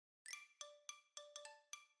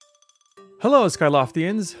Hello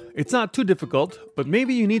Skyloftians! It's not too difficult, but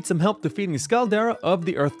maybe you need some help defeating Scaldera of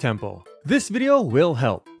the Earth Temple. This video will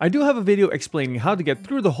help. I do have a video explaining how to get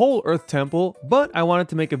through the whole Earth Temple, but I wanted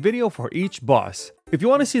to make a video for each boss. If you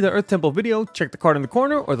want to see the Earth Temple video, check the card in the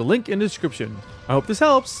corner or the link in the description. I hope this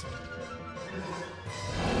helps!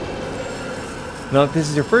 Now if this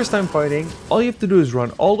is your first time fighting, all you have to do is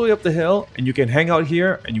run all the way up the hill and you can hang out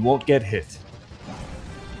here and you won't get hit.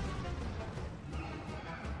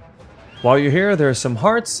 While you're here, there are some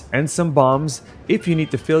hearts and some bombs if you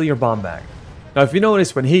need to fill your bomb bag. Now if you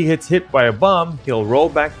notice, when he gets hit by a bomb, he'll roll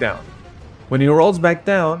back down. When he rolls back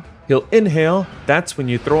down, he'll inhale. That's when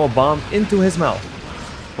you throw a bomb into his mouth.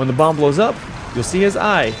 When the bomb blows up, you'll see his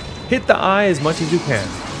eye. Hit the eye as much as you can.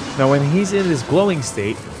 Now when he's in his glowing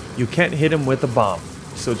state, you can't hit him with a bomb,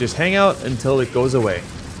 so just hang out until it goes away.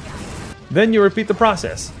 Then you repeat the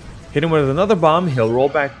process. Hit him with another bomb, he'll roll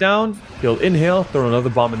back down, he'll inhale, throw another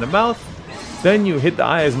bomb in the mouth, then you hit the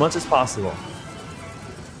eye as much as possible.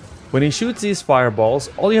 When he shoots these fireballs,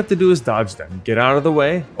 all you have to do is dodge them, get out of the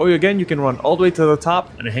way, or again you can run all the way to the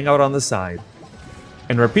top and hang out on the side.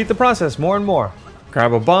 And repeat the process more and more.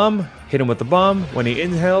 Grab a bomb, hit him with the bomb, when he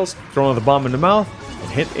inhales, throw another bomb in the mouth,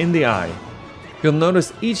 and hit in the eye. You'll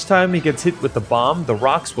notice each time he gets hit with the bomb, the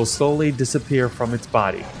rocks will slowly disappear from its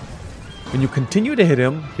body. When you continue to hit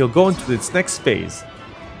him, he'll go into its next phase.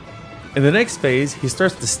 In the next phase, he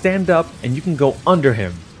starts to stand up and you can go under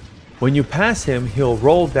him. When you pass him, he'll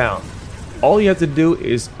roll down. All you have to do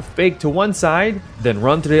is fake to one side, then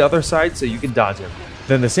run to the other side so you can dodge him.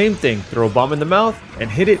 Then the same thing, throw a bomb in the mouth and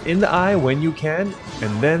hit it in the eye when you can,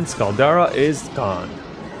 and then Scaldera is gone.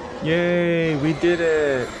 Yay, we did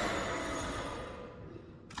it!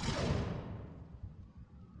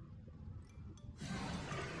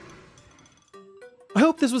 I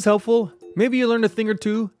hope this was helpful. Maybe you learned a thing or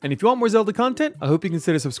two, and if you want more Zelda content, I hope you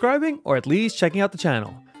consider subscribing or at least checking out the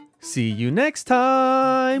channel. See you next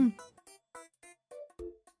time!